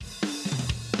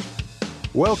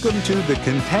Welcome to The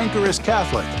Cantankerous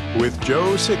Catholic with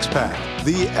Joe Sixpack,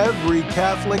 the every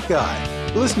Catholic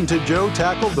guy. Listen to Joe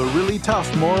tackle the really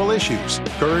tough moral issues,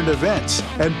 current events,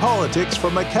 and politics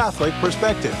from a Catholic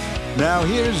perspective. Now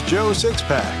here's Joe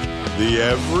Sixpack, the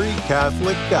every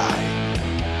Catholic guy.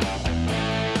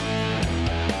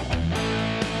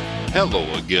 Hello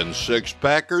again,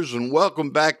 Six-Packers, and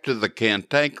welcome back to The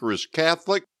Cantankerous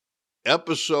Catholic,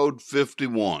 episode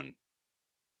 51.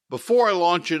 Before I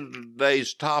launch into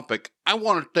today's topic, I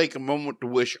want to take a moment to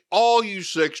wish all you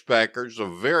Six-Packers a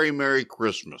very Merry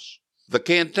Christmas. The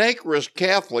Cantankerous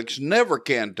Catholics never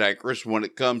cantankerous when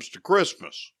it comes to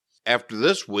Christmas. After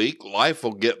this week, life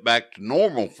will get back to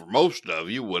normal for most of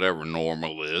you, whatever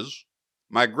normal is.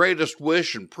 My greatest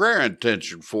wish and prayer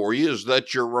intention for you is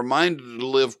that you're reminded to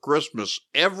live Christmas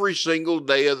every single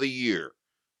day of the year.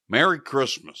 Merry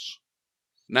Christmas.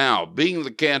 Now, being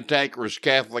the cantankerous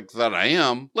Catholic that I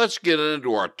am, let's get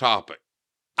into our topic.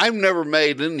 I've never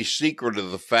made any secret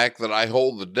of the fact that I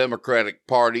hold the Democratic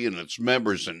Party and its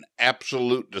members in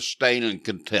absolute disdain and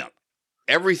contempt.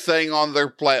 Everything on their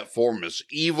platform is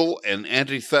evil and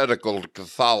antithetical to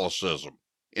Catholicism.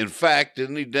 In fact,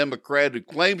 any Democrat who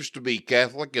claims to be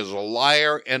Catholic is a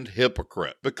liar and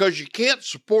hypocrite, because you can't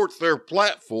support their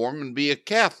platform and be a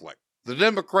Catholic. The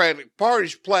Democratic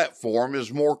Party's platform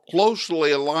is more closely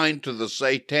aligned to the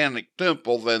Satanic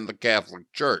Temple than the Catholic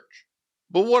Church.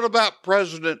 But what about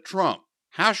President Trump?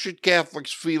 How should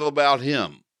Catholics feel about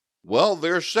him? Well,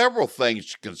 there are several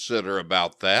things to consider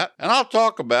about that, and I'll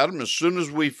talk about them as soon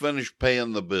as we finish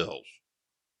paying the bills.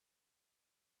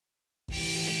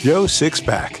 Joe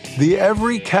Sixpack, the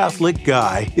every Catholic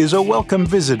guy, is a welcome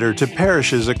visitor to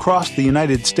parishes across the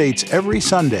United States every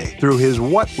Sunday through his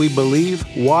What We Believe,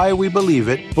 Why We Believe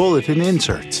It bulletin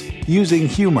inserts. Using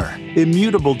humor,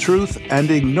 immutable truth, and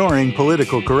ignoring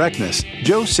political correctness,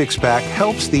 Joe Sixpack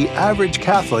helps the average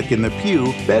Catholic in the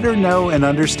pew better know and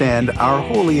understand our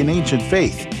holy and ancient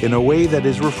faith in a way that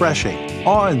is refreshing,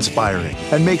 awe-inspiring,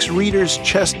 and makes readers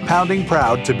chest-pounding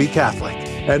proud to be Catholic.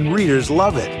 And readers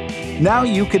love it. Now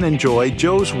you can enjoy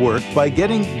Joe's work by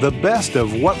getting the best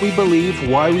of What We Believe,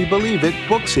 Why We Believe It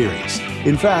book series.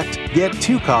 In fact, get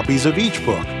 2 copies of each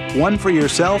book, one for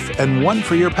yourself and one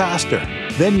for your pastor.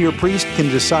 Then your priest can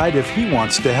decide if he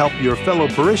wants to help your fellow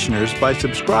parishioners by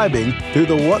subscribing to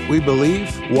the What We Believe,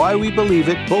 Why We Believe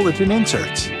It bulletin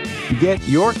inserts. Get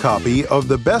your copy of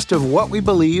The Best of What We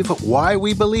Believe, Why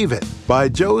We Believe It by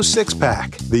Joe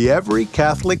Sixpack, the every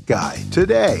Catholic guy,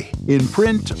 today in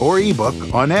print or ebook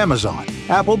on Amazon,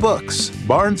 Apple Books,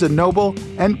 Barnes & Noble,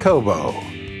 and Kobo.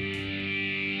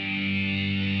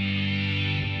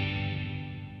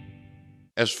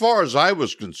 As far as I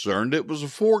was concerned, it was a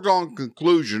foregone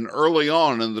conclusion early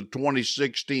on in the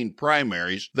 2016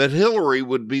 primaries that Hillary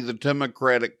would be the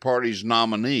Democratic Party's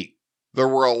nominee. There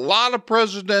were a lot of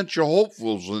presidential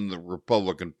hopefuls in the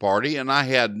Republican Party, and I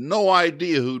had no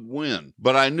idea who'd win,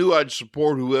 but I knew I'd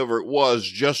support whoever it was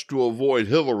just to avoid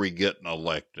Hillary getting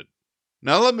elected.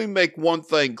 Now let me make one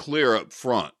thing clear up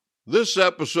front. This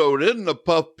episode isn't a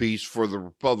puff piece for the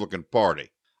Republican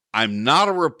Party. I'm not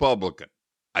a Republican.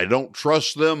 I don't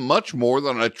trust them much more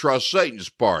than I trust Satan's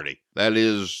party, that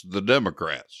is, the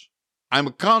Democrats. I'm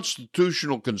a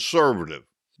constitutional conservative.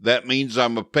 That means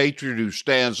I'm a patriot who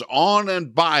stands on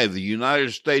and by the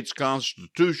United States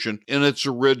Constitution in its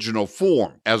original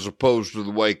form, as opposed to the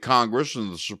way Congress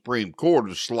and the Supreme Court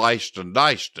have sliced and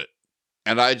diced it.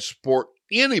 And I'd support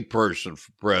any person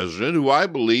for president who I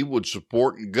believe would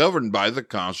support and govern by the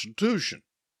Constitution.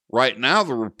 Right now,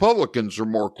 the Republicans are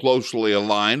more closely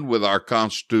aligned with our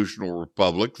constitutional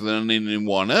republic than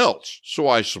anyone else, so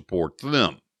I support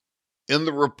them. In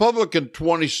the Republican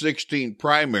 2016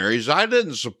 primaries, I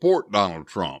didn't support Donald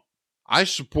Trump. I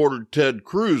supported Ted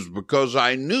Cruz because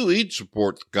I knew he'd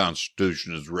support the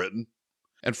Constitution as written.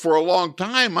 And for a long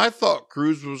time, I thought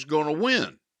Cruz was going to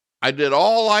win. I did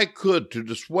all I could to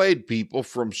dissuade people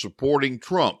from supporting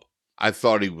Trump. I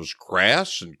thought he was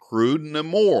crass and crude and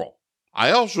immoral.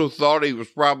 I also thought he was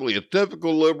probably a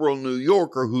typical liberal New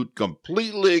Yorker who'd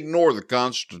completely ignore the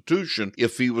Constitution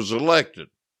if he was elected.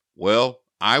 Well,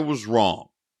 I was wrong.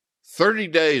 30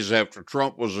 days after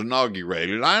Trump was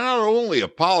inaugurated, I not only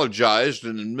apologized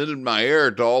and admitted my error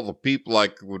to all the people I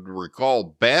would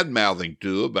recall bad-mouthing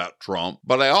to about Trump,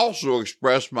 but I also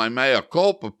expressed my mea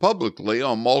culpa publicly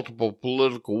on multiple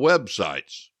political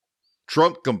websites.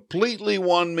 Trump completely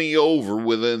won me over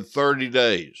within 30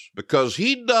 days because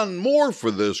he'd done more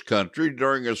for this country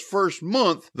during his first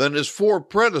month than his 4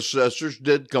 predecessors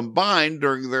did combined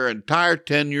during their entire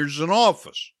tenures in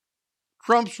office.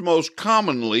 Trump's most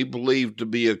commonly believed to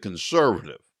be a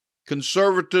conservative.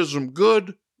 Conservatism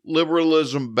good,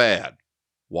 liberalism bad.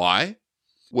 Why?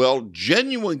 Well,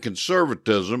 genuine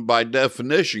conservatism, by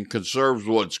definition, conserves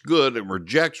what's good and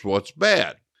rejects what's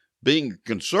bad. Being a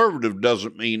conservative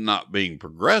doesn't mean not being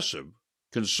progressive.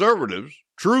 Conservatives,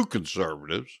 true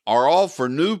conservatives, are all for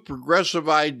new progressive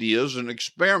ideas and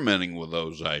experimenting with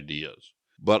those ideas.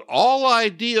 But all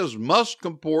ideas must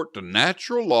comport to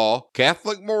natural law,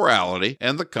 Catholic morality,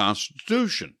 and the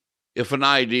Constitution. If an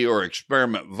idea or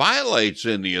experiment violates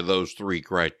any of those three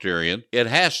criterion, it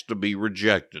has to be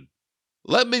rejected.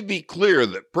 Let me be clear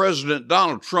that President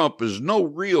Donald Trump is no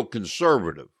real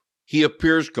conservative. He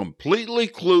appears completely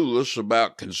clueless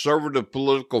about conservative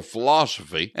political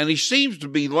philosophy, and he seems to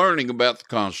be learning about the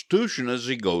Constitution as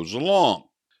he goes along.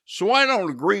 So I don't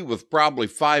agree with probably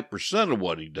 5% of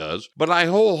what he does, but I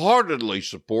wholeheartedly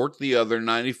support the other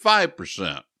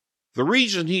 95%. The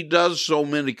reason he does so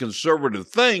many conservative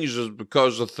things is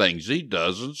because the things he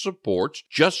does and supports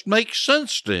just make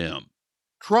sense to him.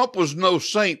 Trump was no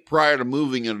saint prior to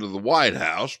moving into the White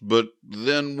House, but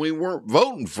then we weren't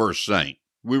voting for a saint.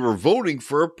 We were voting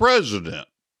for a president.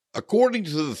 According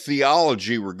to the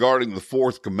theology regarding the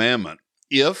Fourth Commandment,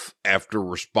 if, after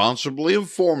responsibly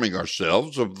informing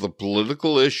ourselves of the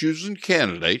political issues and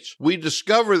candidates, we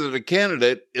discover that a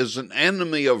candidate is an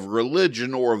enemy of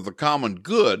religion or of the common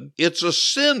good, it's a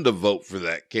sin to vote for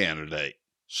that candidate.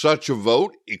 Such a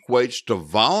vote equates to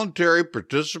voluntary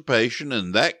participation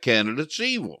in that candidate's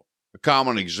evil. A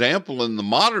common example in the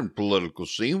modern political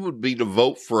scene would be to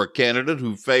vote for a candidate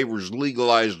who favors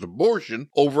legalized abortion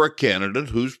over a candidate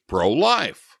who's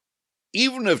pro-life.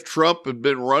 Even if Trump had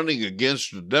been running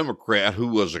against a Democrat who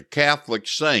was a Catholic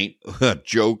saint, a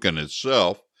joke in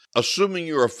itself, assuming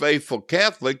you're a faithful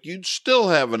Catholic, you'd still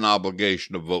have an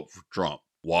obligation to vote for Trump.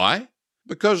 Why?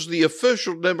 Because the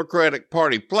official Democratic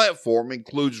Party platform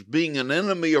includes being an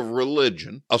enemy of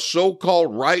religion, a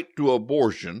so-called right to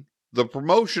abortion, the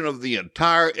promotion of the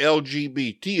entire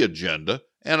LGBT agenda,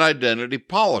 and identity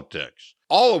politics,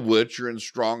 all of which are in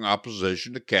strong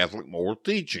opposition to Catholic moral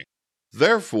teaching.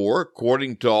 Therefore,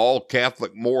 according to all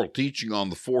Catholic moral teaching on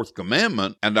the Fourth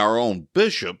Commandment and our own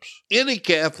bishops, any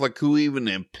Catholic who even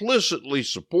implicitly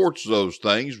supports those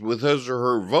things with his or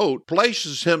her vote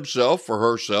places himself or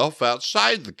herself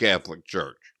outside the Catholic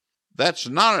Church. That's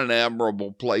not an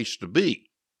admirable place to be.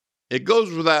 It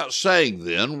goes without saying,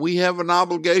 then, we have an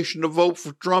obligation to vote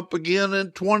for Trump again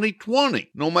in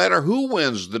 2020, no matter who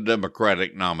wins the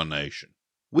Democratic nomination.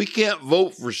 We can't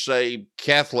vote for, say,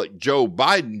 Catholic Joe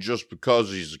Biden just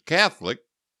because he's a Catholic.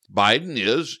 Biden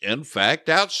is, in fact,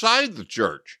 outside the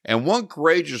church, and one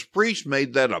courageous priest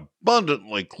made that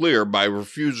abundantly clear by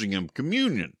refusing him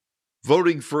communion.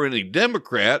 Voting for any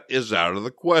Democrat is out of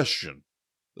the question.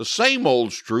 The same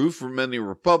holds true for many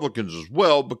Republicans as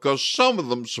well, because some of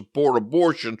them support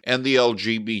abortion and the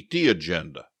LGBT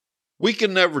agenda. We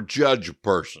can never judge a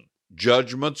person.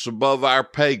 Judgment's above our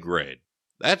pay grade.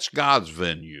 That's God's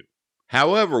venue.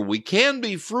 However, we can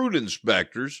be fruit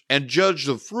inspectors and judge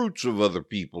the fruits of other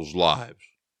people's lives.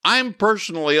 I'm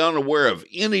personally unaware of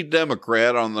any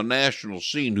Democrat on the national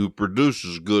scene who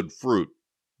produces good fruit.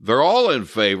 They're all in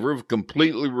favor of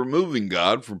completely removing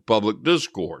God from public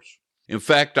discourse. In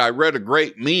fact, I read a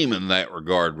great meme in that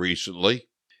regard recently.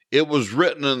 It was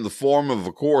written in the form of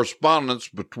a correspondence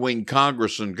between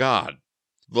Congress and God.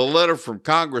 The letter from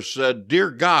Congress said, "Dear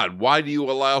God, why do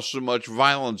you allow so much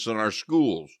violence in our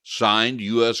schools?" Signed,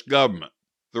 U.S. Government.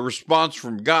 The response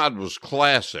from God was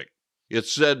classic. It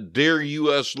said, "Dear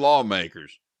U.S.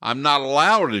 lawmakers, I'm not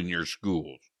allowed in your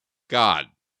schools." God.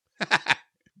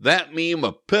 That meme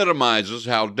epitomizes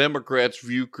how Democrats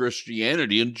view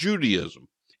Christianity and Judaism.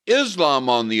 Islam,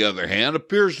 on the other hand,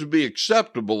 appears to be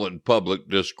acceptable in public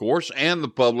discourse and the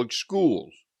public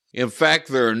schools. In fact,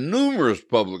 there are numerous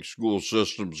public school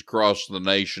systems across the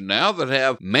nation now that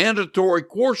have mandatory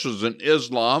courses in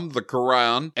Islam, the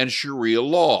Quran, and Sharia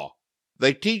law.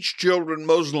 They teach children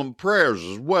Muslim prayers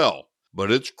as well.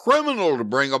 But it's criminal to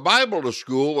bring a Bible to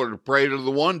school or to pray to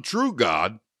the one true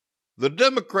God. The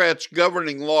Democrats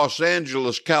governing Los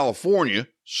Angeles, California,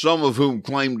 some of whom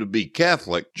claim to be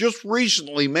Catholic, just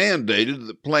recently mandated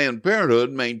that Planned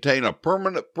Parenthood maintain a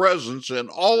permanent presence in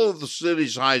all of the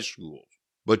city's high schools.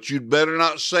 But you'd better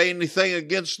not say anything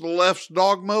against the left's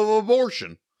dogma of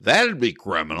abortion. That'd be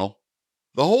criminal.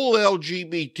 The whole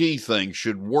LGBT thing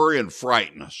should worry and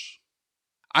frighten us.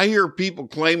 I hear people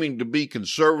claiming to be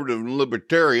conservative and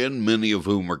libertarian, many of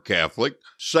whom are Catholic,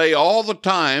 say all the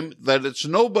time that it's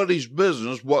nobody's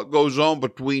business what goes on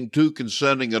between two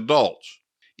consenting adults.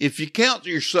 If you count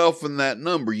yourself in that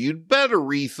number, you'd better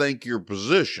rethink your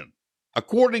position.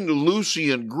 According to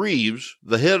Lucian Greaves,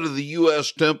 the head of the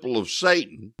U.S. Temple of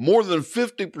Satan, more than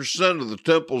 50% of the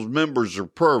temple's members are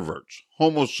perverts,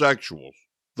 homosexuals.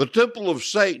 The Temple of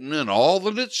Satan and all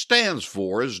that it stands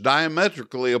for is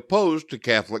diametrically opposed to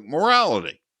Catholic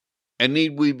morality. And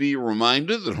need we be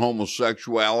reminded that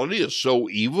homosexuality is so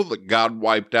evil that God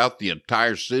wiped out the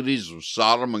entire cities of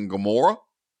Sodom and Gomorrah?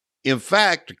 In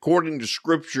fact, according to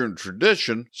Scripture and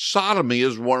tradition, sodomy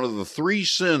is one of the 3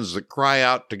 sins that cry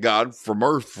out to God from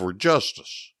earth for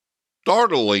justice.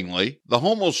 Startlingly, the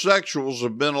homosexuals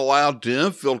have been allowed to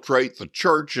infiltrate the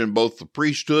church in both the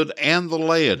priesthood and the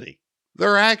laity.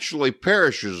 There are actually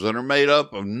parishes that are made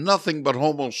up of nothing but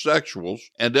homosexuals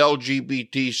and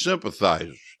LGBT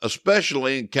sympathizers,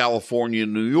 especially in California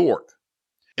and New York.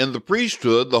 In the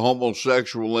priesthood, the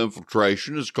homosexual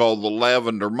infiltration is called the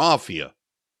Lavender Mafia.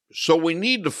 So we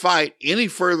need to fight any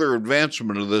further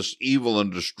advancement of this evil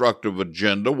and destructive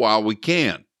agenda while we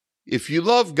can. If you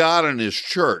love God and His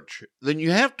church, then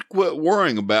you have to quit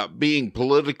worrying about being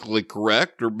politically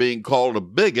correct or being called a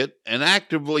bigot and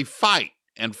actively fight,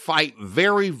 and fight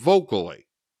very vocally.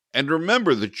 And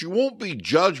remember that you won't be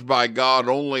judged by God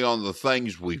only on the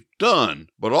things we've done,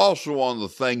 but also on the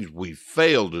things we've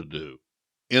failed to do.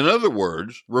 In other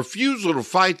words, refusal to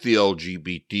fight the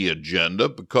LGBT agenda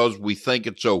because we think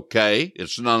it's okay,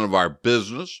 it's none of our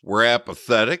business, we're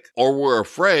apathetic, or we're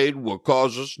afraid will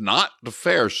cause us not to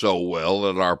fare so well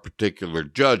at our particular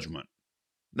judgment.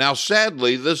 Now,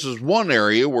 sadly, this is one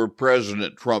area where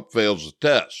President Trump fails the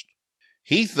test.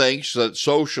 He thinks that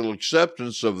social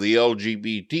acceptance of the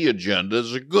LGBT agenda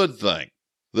is a good thing.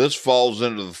 This falls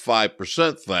into the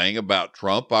 5% thing about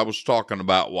Trump I was talking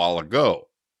about a while ago.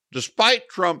 Despite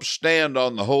Trump's stand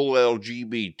on the whole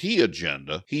LGBT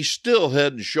agenda, he's still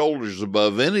head and shoulders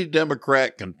above any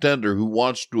Democrat contender who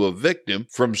wants to evict him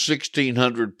from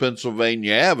 1600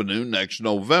 Pennsylvania Avenue next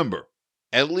November.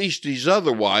 At least he's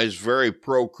otherwise very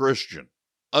pro-Christian.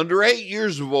 Under 8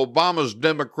 years of Obama's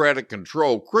Democratic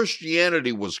control,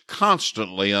 Christianity was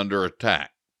constantly under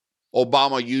attack.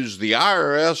 Obama used the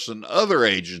IRS and other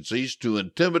agencies to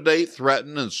intimidate,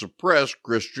 threaten, and suppress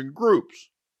Christian groups.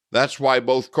 That's why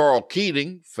both Carl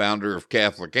Keating, founder of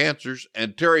Catholic Answers,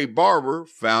 and Terry Barber,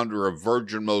 founder of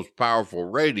Virgin Most Powerful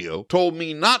Radio, told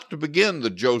me not to begin the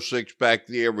Joe Sixpack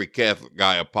the Every Catholic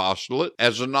Guy apostolate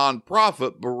as a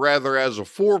nonprofit, but rather as a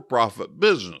for-profit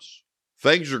business.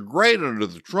 Things are great under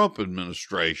the Trump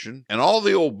administration, and all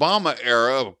the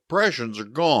Obama-era oppressions are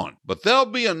gone. But there'll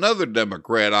be another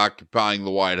Democrat occupying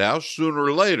the White House sooner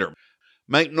or later.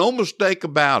 Make no mistake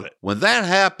about it. When that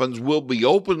happens, we'll be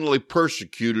openly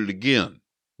persecuted again.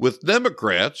 With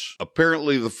Democrats,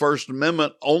 apparently the First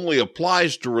Amendment only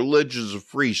applies to religions of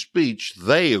free speech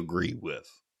they agree with.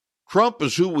 Trump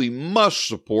is who we must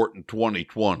support in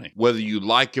 2020, whether you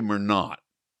like him or not.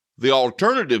 The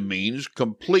alternative means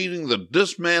completing the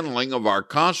dismantling of our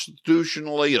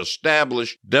constitutionally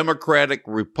established democratic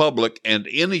republic and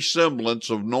any semblance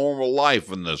of normal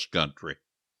life in this country.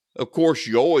 Of course,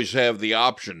 you always have the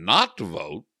option not to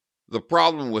vote. The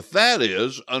problem with that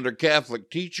is, under Catholic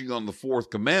teaching on the Fourth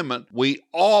Commandment, we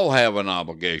all have an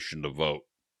obligation to vote.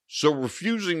 So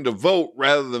refusing to vote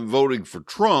rather than voting for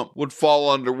Trump would fall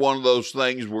under one of those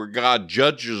things where God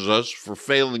judges us for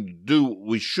failing to do what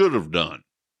we should have done.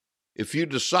 If you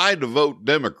decide to vote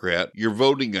Democrat, you're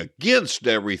voting against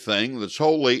everything that's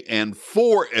holy and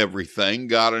for everything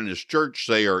God and His church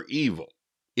say are evil.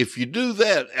 If you do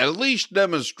that, at least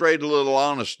demonstrate a little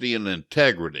honesty and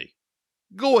integrity.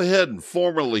 Go ahead and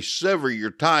formally sever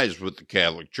your ties with the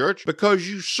Catholic Church because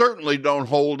you certainly don't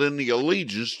hold any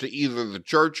allegiance to either the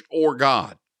Church or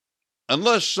God.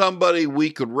 Unless somebody we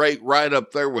could rate right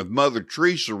up there with Mother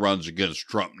Teresa runs against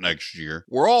Trump next year,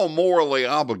 we're all morally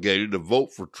obligated to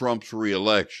vote for Trump's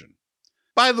re-election.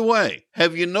 By the way,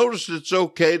 have you noticed it's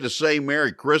okay to say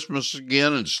Merry Christmas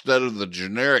again instead of the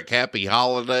generic Happy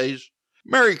Holidays?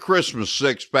 Merry Christmas,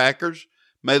 Six-Packers.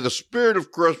 May the spirit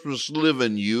of Christmas live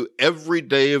in you every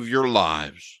day of your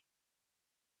lives.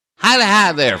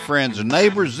 Hi there, friends and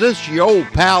neighbors. This is your old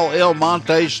pal El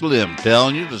Monte Slim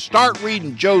telling you to start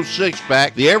reading Joe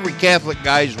Sixpack, the Every Catholic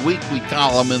Guy's weekly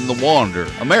column in The Wanderer,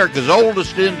 America's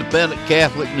oldest independent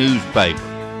Catholic newspaper.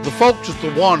 The folks at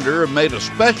The Wanderer have made a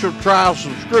special trial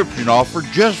subscription offer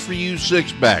just for you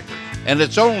Six-Packers, and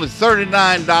it's only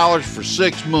 $39 for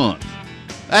 6 months.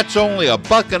 That's only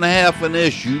 $1.50 an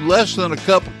issue, less than a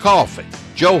cup of coffee.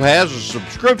 Joe has a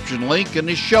subscription link in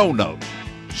his show notes.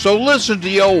 So listen to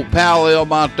your old pal El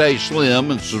Monte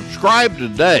Slim and subscribe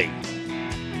today.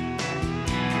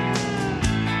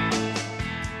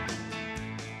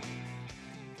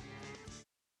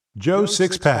 Joe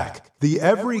Sixpack, the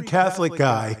Every Catholic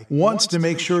Guy, wants to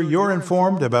make sure you're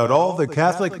informed about all the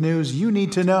Catholic news you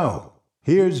need to know.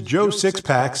 Here's Joe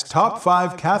Sixpack's top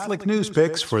 5 Catholic news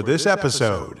picks for this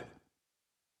episode.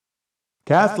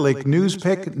 Catholic news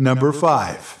pick number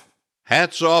 5.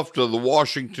 Hats off to the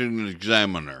Washington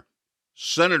Examiner.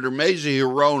 Senator Mazie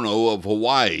Hirono of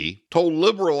Hawaii told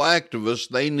liberal activists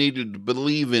they needed to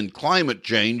believe in climate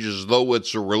change as though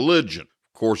it's a religion.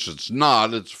 Of course it's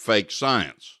not, it's fake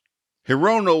science.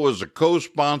 Hirono is a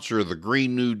co-sponsor of the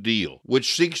Green New Deal,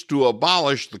 which seeks to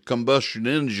abolish the combustion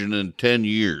engine in 10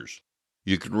 years.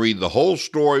 You can read the whole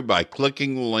story by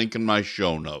clicking the link in my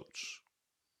show notes.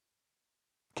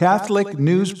 Catholic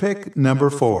news pick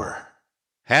number 4.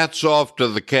 Hats off to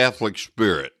the Catholic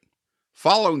spirit.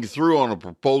 Following through on a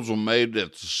proposal made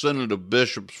at the Synod of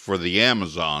Bishops for the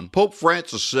Amazon, Pope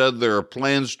Francis said there are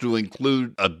plans to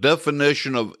include a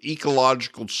definition of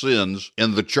ecological sins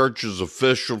in the Church's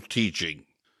official teaching.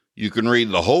 You can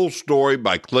read the whole story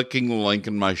by clicking the link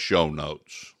in my show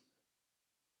notes.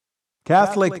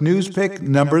 Catholic news pick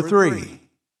number 3.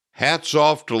 Hats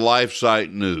off to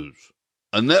LifeSite News.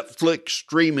 A Netflix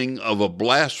streaming of a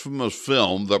blasphemous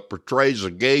film that portrays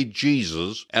a gay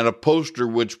Jesus and a poster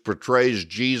which portrays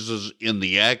Jesus in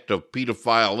the act of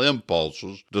pedophile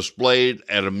impulses displayed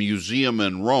at a museum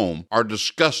in Rome are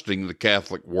disgusting the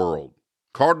Catholic world.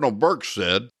 Cardinal Burke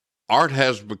said, "Art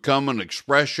has become an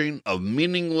expression of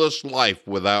meaningless life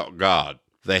without God.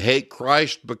 They hate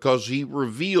Christ because he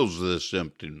reveals this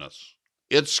emptiness.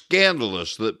 It's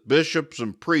scandalous that bishops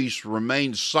and priests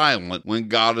remain silent when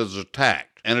God is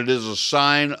attacked, and it is a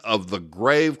sign of the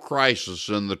grave crisis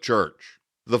in the Church.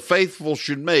 The faithful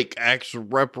should make acts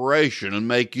of reparation and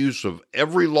make use of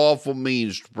every lawful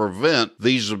means to prevent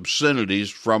these obscenities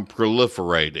from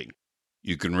proliferating."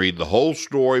 You can read the whole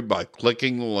story by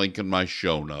clicking the link in my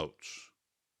show notes.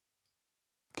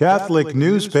 Catholic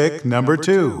news pick number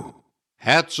 2.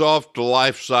 Hats off to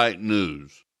LifeSite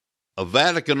News. A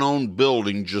Vatican-owned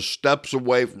building just steps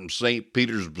away from St.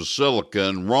 Peter's Basilica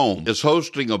in Rome is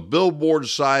hosting a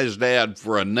billboard-sized ad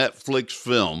for a Netflix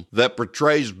film that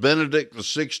portrays Benedict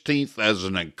XVI as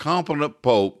an incompetent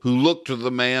pope who looked to the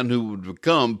man who would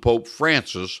become Pope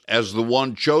Francis as the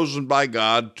one chosen by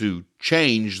God to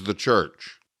change the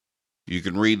Church. You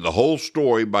can read the whole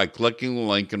story by clicking the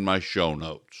link in my show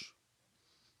notes.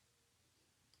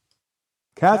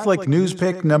 Catholic news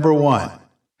pick number 1.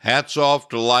 Hats off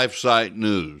to LifeSite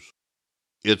News.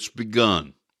 It's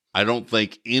begun. I don't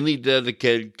think any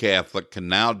dedicated Catholic can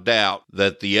now doubt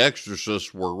that the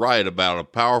exorcists were right about a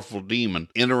powerful demon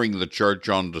entering the church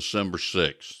on December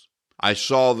 6th. I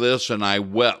saw this and I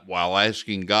wept while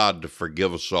asking God to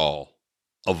forgive us all.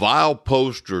 A vile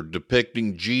poster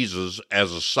depicting Jesus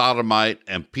as a sodomite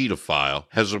and pedophile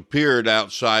has appeared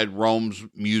outside Rome's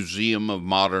Museum of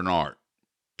Modern Art.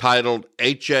 Titled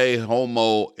Ecce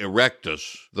Homo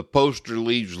Erectus, the poster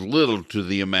leaves little to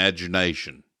the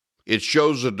imagination. It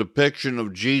shows a depiction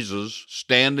of Jesus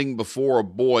standing before a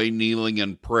boy kneeling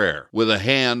in prayer, with a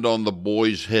hand on the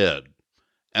boy's head.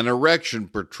 An erection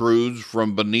protrudes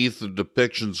from beneath the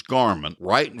depiction's garment,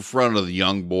 right in front of the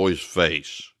young boy's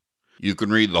face. You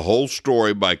can read the whole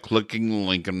story by clicking the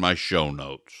link in my show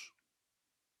notes.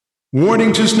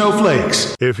 Warning to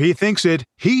snowflakes. If he thinks it,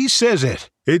 he says it.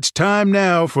 It's time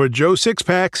now for Joe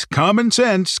Sixpack's Common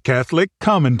Sense Catholic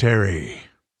Commentary.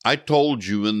 I told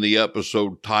you in the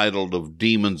episode titled Of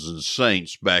Demons and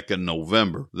Saints back in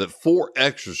November that 4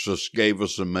 exorcists gave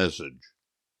us a message.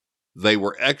 They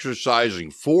were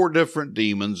exorcising 4 different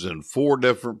demons in 4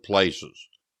 different places.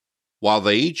 While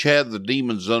they each had the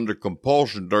demons under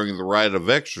compulsion during the rite of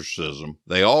exorcism,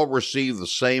 they all received the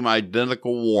same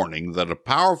identical warning that a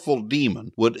powerful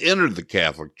demon would enter the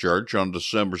Catholic Church on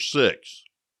December 6th.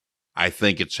 I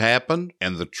think it's happened,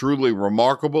 and the truly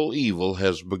remarkable evil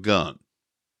has begun.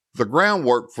 The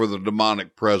groundwork for the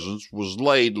demonic presence was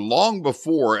laid long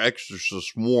before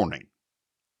exorcist warning.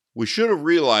 We should have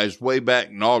realized way back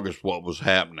in August what was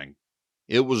happening.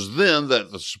 It was then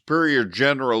that the Superior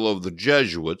General of the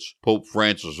Jesuits, Pope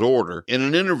Francis' order, in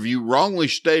an interview wrongly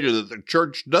stated that the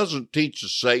Church doesn't teach that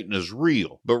Satan is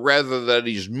real, but rather that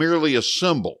he's merely a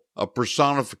symbol, a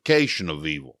personification of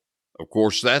evil. Of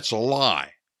course, that's a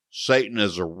lie. Satan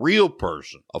is a real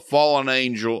person, a fallen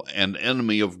angel and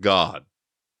enemy of God.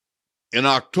 In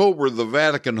October, the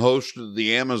Vatican hosted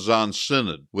the Amazon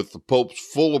Synod with the Pope's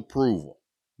full approval.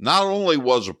 Not only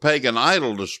was a pagan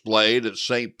idol displayed at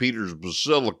St. Peter's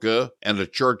Basilica and a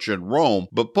church in Rome,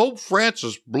 but Pope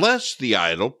Francis blessed the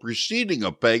idol preceding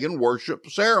a pagan worship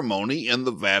ceremony in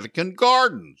the Vatican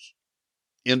gardens.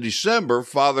 In December,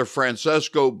 Father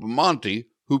Francesco Bamonti,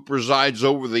 who presides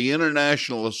over the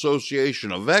International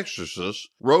Association of Exorcists,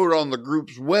 wrote on the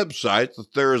group's website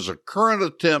that there is a current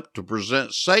attempt to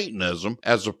present Satanism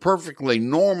as a perfectly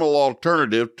normal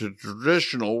alternative to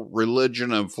traditional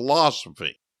religion and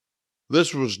philosophy.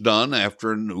 This was done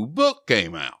after a new book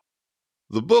came out.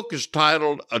 The book is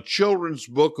titled A Children's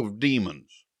Book of Demons.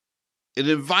 It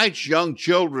invites young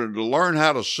children to learn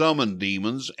how to summon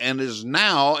demons and is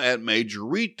now at major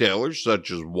retailers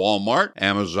such as Walmart,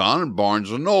 Amazon, and Barnes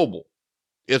 & Noble.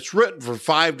 It's written for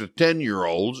 5 to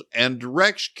 10-year-olds and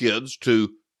directs kids to,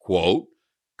 quote,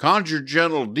 conjure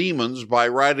gentle demons by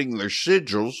writing their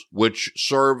sigils, which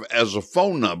serve as a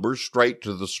phone number straight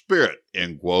to the spirit,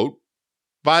 end quote.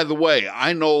 By the way,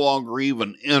 I no longer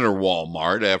even enter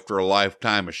Walmart after a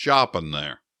lifetime of shopping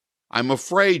there. I'm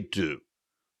afraid to.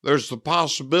 There's the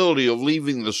possibility of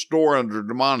leaving the store under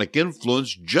demonic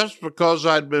influence just because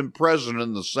I'd been present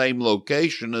in the same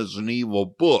location as an evil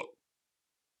book.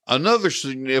 Another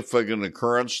significant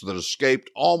occurrence that escaped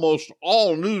almost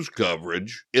all news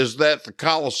coverage is that the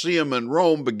Colosseum in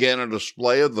Rome began a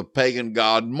display of the pagan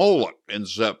god Moloch in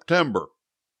September.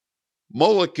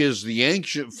 Moloch is the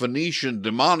ancient Phoenician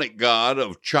demonic god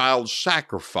of child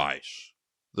sacrifice.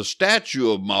 The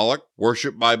statue of Moloch,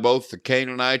 worshipped by both the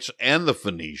Canaanites and the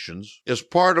Phoenicians, is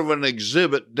part of an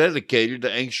exhibit dedicated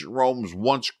to ancient Rome's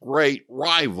once great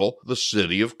rival, the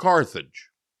city of Carthage.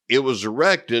 It was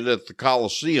erected at the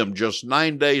Colosseum just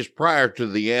 9 days prior to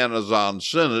the Amazon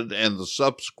Synod and the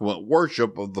subsequent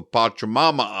worship of the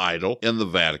Pachamama idol in the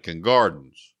Vatican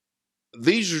Gardens.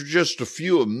 These are just a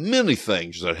few of many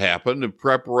things that happened in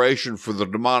preparation for the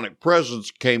demonic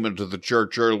presence came into the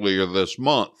church earlier this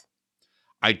month.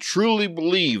 I truly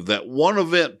believe that one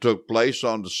event took place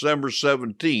on December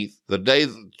 17th, the day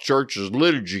that the church's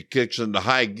liturgy kicks into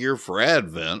high gear for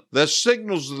Advent, that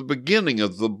signals the beginning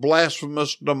of the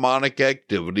blasphemous demonic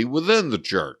activity within the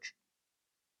church.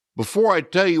 Before I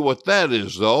tell you what that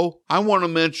is, though, I want to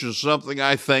mention something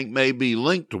I think may be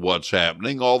linked to what's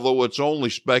happening, although it's only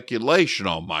speculation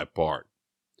on my part.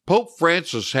 Pope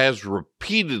Francis has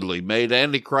repeatedly made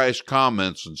Antichrist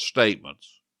comments and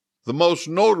statements. The most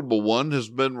notable one has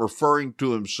been referring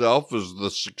to himself as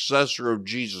the successor of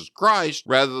Jesus Christ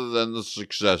rather than the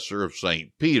successor of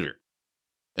St. Peter.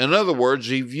 In other words,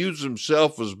 he views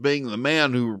himself as being the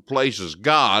man who replaces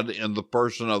God in the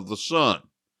person of the Son.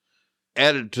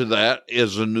 Added to that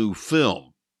is a new film.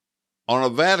 On a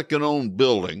Vatican-owned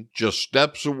building, just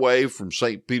steps away from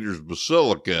St. Peter's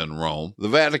Basilica in Rome, the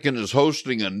Vatican is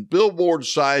hosting a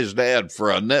billboard-sized ad for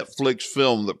a Netflix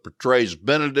film that portrays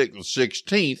Benedict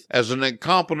XVI as an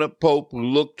incompetent pope who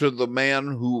looked to the man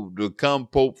who would become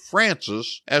Pope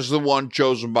Francis as the one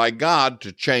chosen by God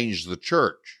to change the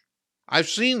church. I've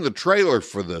seen the trailer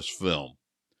for this film.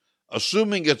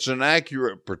 Assuming it's an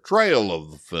accurate portrayal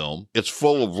of the film, it's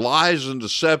full of lies and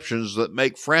deceptions that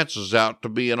make Francis out to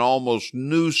be an almost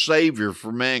new savior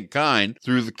for mankind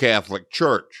through the Catholic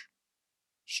Church.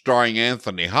 Starring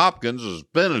Anthony Hopkins as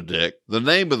Benedict, the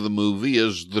name of the movie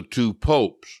is The Two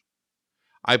Popes.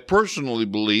 I personally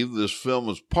believe this film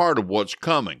is part of what's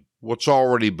coming, what's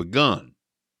already begun.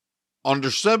 On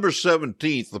December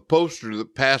 17th, the poster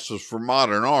that passes for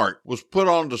modern art was put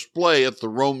on display at the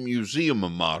Rome Museum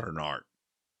of Modern Art.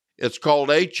 It's called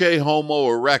Ecce Homo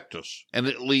Erectus, and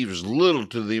it leaves little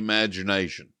to the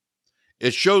imagination.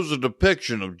 It shows a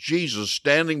depiction of Jesus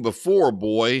standing before a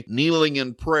boy kneeling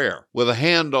in prayer, with a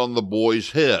hand on the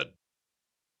boy's head.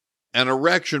 An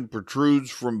erection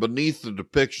protrudes from beneath the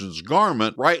depiction's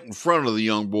garment right in front of the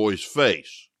young boy's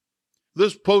face.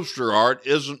 This poster art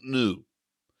isn't new.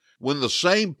 When the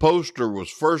same poster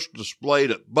was first displayed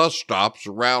at bus stops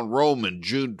around Rome in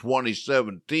June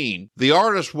 2017, the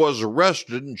artist was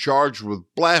arrested and charged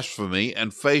with blasphemy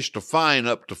and faced a fine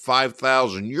up to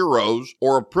 5,000 euros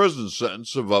or a prison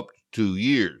sentence of up to 2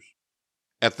 years.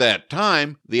 At that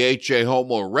time, the Ecce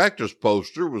Homo Erectus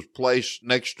poster was placed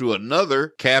next to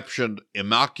another captioned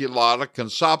Immaculata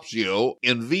Conceptio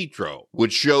in vitro,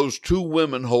 which shows two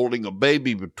women holding a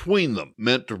baby between them,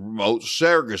 meant to promote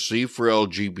surrogacy for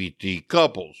LGBT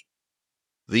couples.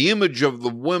 The image of the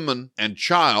woman and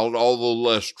child, although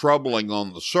less troubling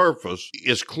on the surface,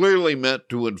 is clearly meant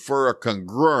to infer a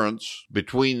congruence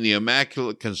between the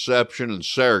Immaculate Conception and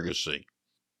surrogacy,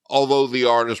 although the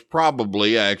artist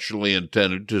probably actually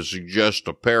intended to suggest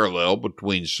a parallel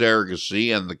between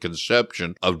surrogacy and the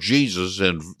conception of Jesus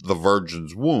in the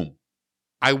Virgin's womb.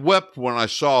 I wept when I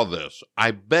saw this.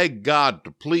 I beg God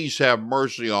to please have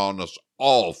mercy on us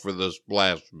all for this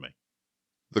blasphemy.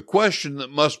 The question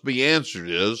that must be answered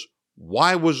is,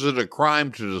 why was it a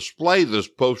crime to display this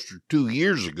poster 2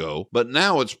 years ago, but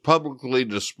now it's publicly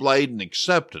displayed and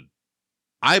accepted?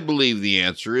 I believe the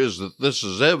answer is that this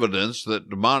is evidence that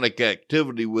demonic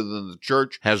activity within the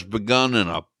church has begun in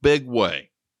a big way.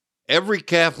 Every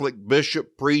Catholic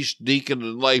bishop, priest, deacon,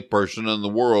 and layperson in the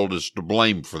world is to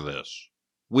blame for this.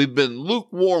 We've been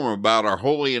lukewarm about our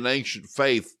holy and ancient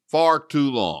faith far too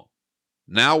long.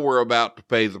 Now we're about to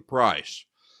pay the price.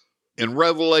 In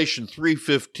Revelation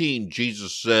 3:15,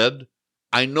 Jesus said,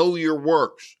 "I know your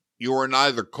works. You are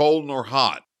neither cold nor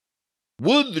hot.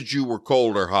 Would that you were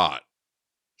cold or hot.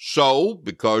 So,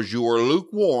 because you are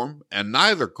lukewarm and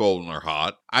neither cold nor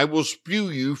hot, I will spew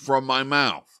you from my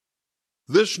mouth."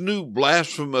 This new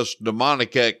blasphemous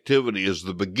demonic activity is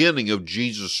the beginning of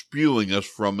Jesus spewing us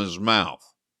from his mouth.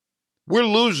 We're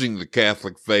losing the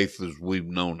Catholic faith as we've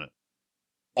known it.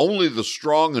 Only the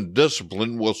strong and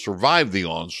disciplined will survive the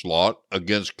onslaught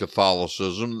against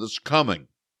Catholicism that's coming.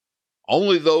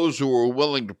 Only those who are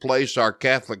willing to place our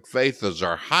Catholic faith as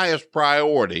our highest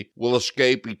priority will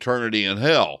escape eternity in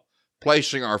hell,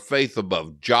 placing our faith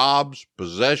above jobs,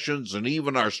 possessions, and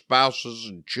even our spouses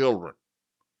and children.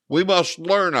 We must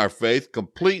learn our faith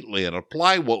completely and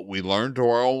apply what we learn to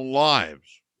our own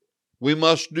lives. We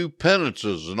must do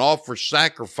penances and offer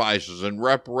sacrifices in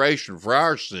reparation for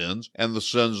our sins and the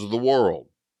sins of the world.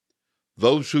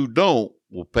 Those who don't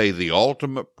will pay the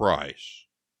ultimate price.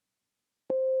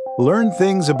 Learn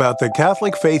things about the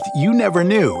Catholic faith you never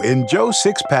knew in Joe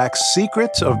Sixpack's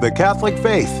Secrets of the Catholic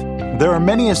Faith. There are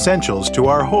many essentials to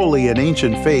our holy and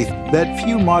ancient faith that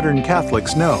few modern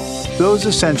Catholics know. Those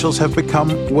essentials have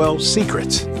become, well,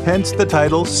 secrets, hence the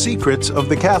title Secrets of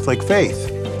the Catholic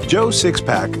Faith. Joe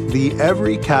Sixpack, the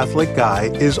Every Catholic Guy,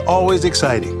 is always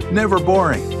exciting, never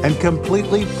boring, and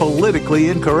completely politically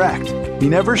incorrect. He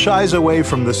never shies away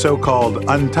from the so-called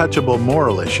untouchable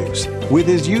moral issues. With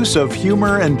his use of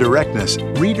humor and directness,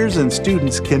 readers and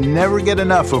students can never get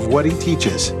enough of what he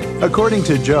teaches. According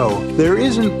to Joe, there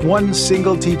isn't one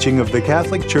single teaching of the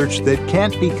Catholic Church that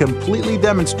can't be completely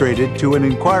demonstrated to an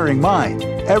inquiring mind.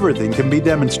 Everything can be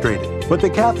demonstrated. But the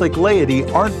Catholic laity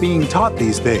aren't being taught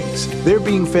these things. They're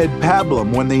being fed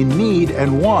pablum when they need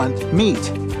and want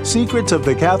meat. Secrets of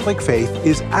the Catholic Faith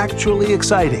is actually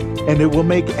exciting, and it will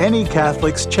make any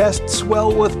Catholic's chest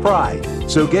swell with pride.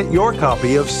 So get your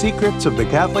copy of Secrets of the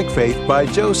Catholic Faith by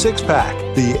Joe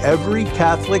Sixpack, the Every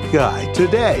Catholic Guy,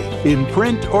 today in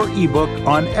print or ebook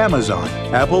on Amazon,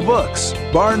 Apple Books,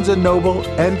 Barnes & Noble,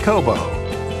 and Kobo.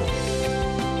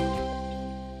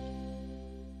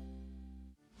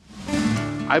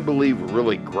 I believe a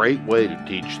really great way to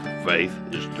teach the faith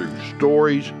is through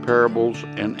stories, parables,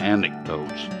 and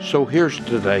anecdotes. So here's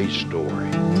today's story.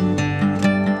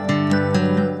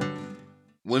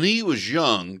 When he was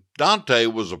young, Dante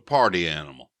was a party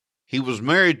animal. He was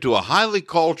married to a highly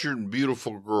cultured and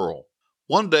beautiful girl.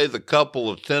 One day the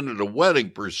couple attended a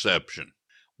wedding reception.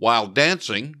 While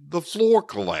dancing, the floor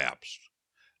collapsed.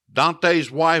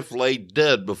 Dante's wife lay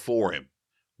dead before him.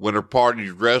 When her party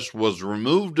dress was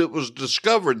removed, it was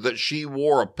discovered that she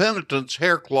wore a penitent's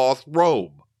haircloth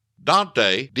robe.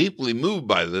 Dante, deeply moved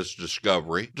by this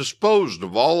discovery, disposed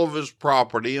of all of his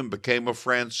property and became a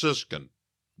Franciscan.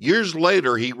 Years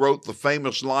later, he wrote the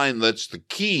famous line that's the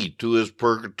key to his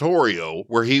Purgatorio,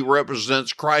 where he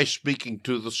represents Christ speaking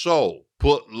to the soul.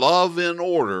 "Put love in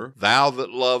order, thou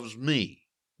that loves me."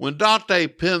 When Dante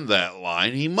penned that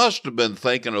line, he must have been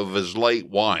thinking of his late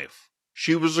wife.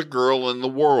 She was a girl in the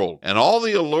world, and all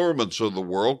the allurements of the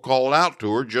world called out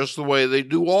to her just the way they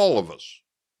do all of us.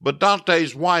 But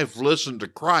Dante's wife listened to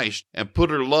Christ and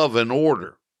put her love in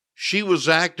order. She was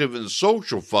active in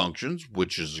social functions,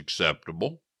 which is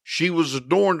acceptable. She was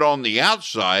adorned on the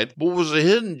outside, but was a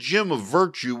hidden gem of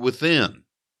virtue within.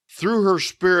 Through her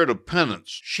spirit of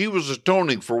penance, she was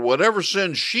atoning for whatever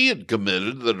sins she had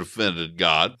committed that offended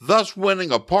God, thus winning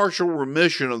a partial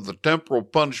remission of the temporal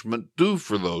punishment due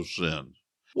for those sins.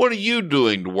 What are you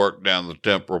doing to work down the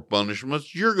temporal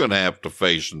punishments you're going to have to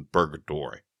face in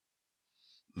purgatory?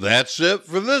 That's it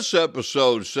for this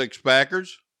episode,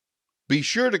 Six-Packers. Be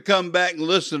sure to come back and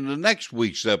listen to next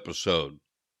week's episode.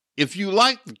 If you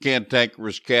like the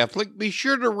Cantankerous Catholic, be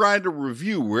sure to write a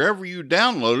review wherever you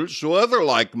download it so other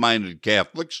like-minded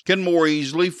Catholics can more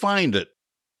easily find it.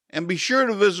 And be sure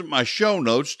to visit my show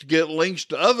notes to get links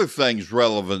to other things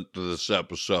relevant to this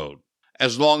episode.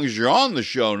 As long as you're on the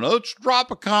show notes, drop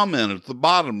a comment at the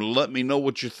bottom to let me know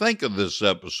what you think of this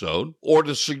episode or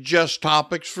to suggest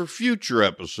topics for future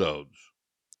episodes.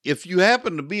 If you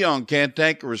happen to be on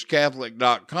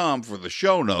CantankerousCatholic.com for the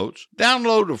show notes,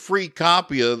 download a free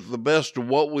copy of The Best of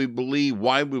What We Believe,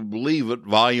 Why We Believe It,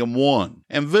 Volume 1,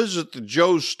 and visit the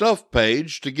Joe's Stuff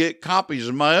page to get copies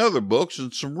of my other books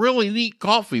and some really neat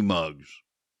coffee mugs.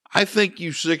 I think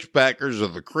you six-packers are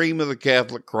the cream of the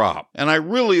Catholic crop, and I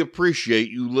really appreciate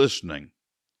you listening.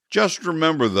 Just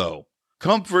remember, though,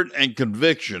 comfort and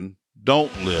conviction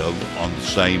don't live on the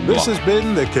same This block. has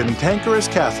been The Cantankerous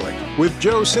Catholic with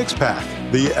Joe Sixpack,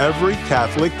 the Every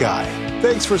Catholic Guy.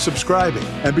 Thanks for subscribing,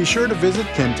 and be sure to visit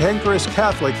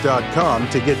cantankerouscatholic.com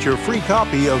to get your free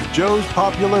copy of Joe's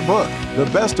popular book, The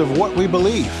Best of What We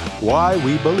Believe, Why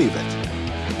We Believe It.